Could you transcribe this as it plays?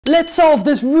Let's solve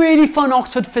this really fun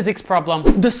Oxford physics problem.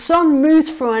 The sun moves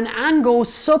through an angle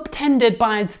subtended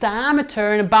by its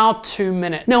diameter in about 2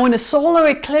 minutes. Now in a solar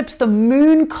eclipse, the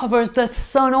moon covers the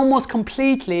sun almost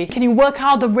completely. Can you work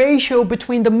out the ratio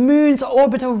between the moon's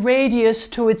orbital radius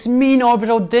to its mean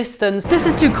orbital distance? This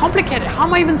is too complicated. How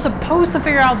am I even supposed to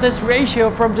figure out this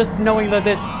ratio from just knowing that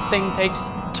this thing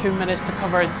takes 2 minutes to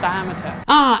cover its diameter?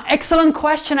 Excellent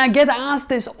question. I get asked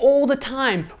this all the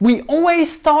time. We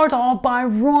always start off by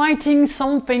writing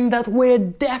something that we're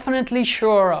definitely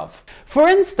sure of. For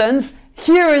instance,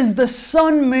 here is the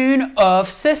Sun-Moon-Earth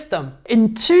system.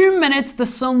 In 2 minutes, the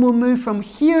sun will move from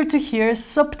here to here,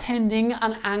 subtending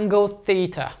an angle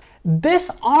theta. This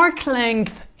arc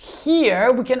length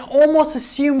here we can almost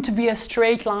assume to be a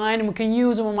straight line, and we can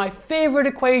use one of my favorite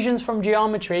equations from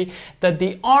geometry, that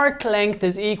the arc length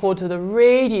is equal to the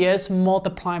radius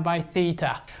multiplied by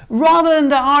theta. Rather than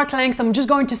the arc length, I'm just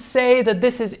going to say that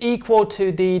this is equal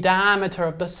to the diameter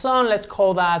of the sun. Let's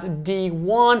call that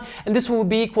d1, and this will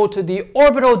be equal to the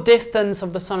orbital distance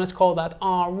of the sun. Let's call that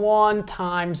r1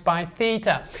 times by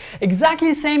theta. Exactly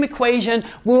the same equation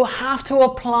we'll have to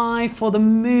apply for the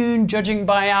moon, judging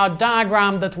by our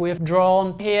diagram that we've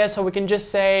drawn here. So we can just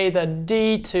say that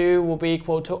d2 will be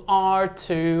equal to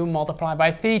r2 multiplied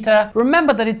by theta.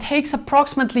 Remember that it takes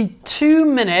approximately 2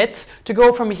 minutes to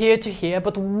go from here to here,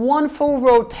 but one full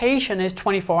rotation is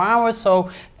 24 hours, so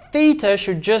theta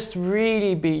should just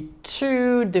really be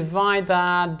 2, divide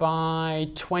that by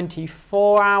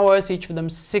 24 hours, each of them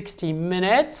 60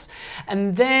 minutes.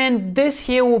 And then this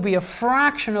here will be a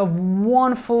fraction of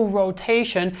one full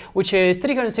rotation, which is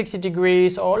 360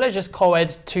 degrees, or let's just call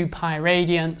it 2 pi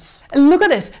radians. And look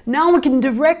at this. Now we can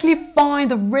directly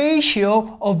find the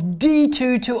ratio of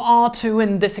d2 to r2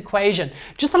 in this equation.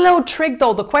 Just a little trick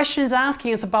though. The question is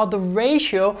asking us about the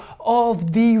ratio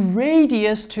of the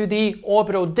radius to the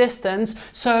orbital distance.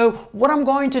 So what I'm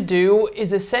going to do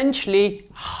is essentially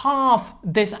half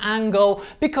this angle,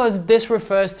 because this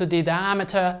refers to the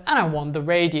diameter and I want the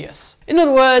radius. In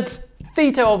other words,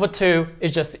 theta over 2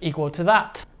 is just equal to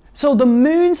that. So the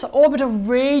moon's orbital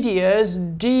radius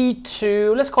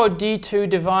d2, let's call it d2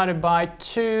 divided by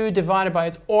 2 divided by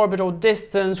its orbital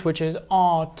distance, which is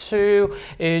r2,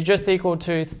 is just equal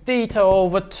to theta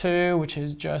over 2, which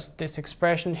is just this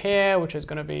expression here, which is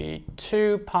going to be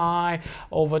 2 pi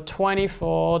over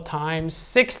 24 times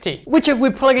 60, which if we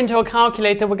plug into a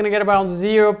calculator, we're going to get about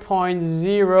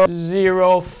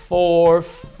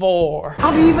 0.0044.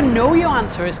 How do you even know your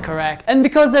answer is correct? And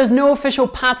because there's no official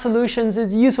PAT solutions,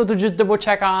 it's useful to just double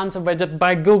check our answer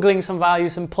by googling some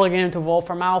values and plugging into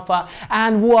Wolfram Alpha,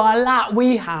 and voila,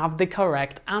 we have the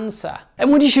correct answer.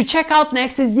 And what you should check out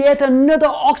next is yet another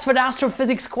Oxford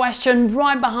astrophysics question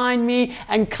right behind me,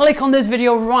 and click on this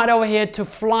video right over here to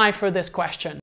fly through this question.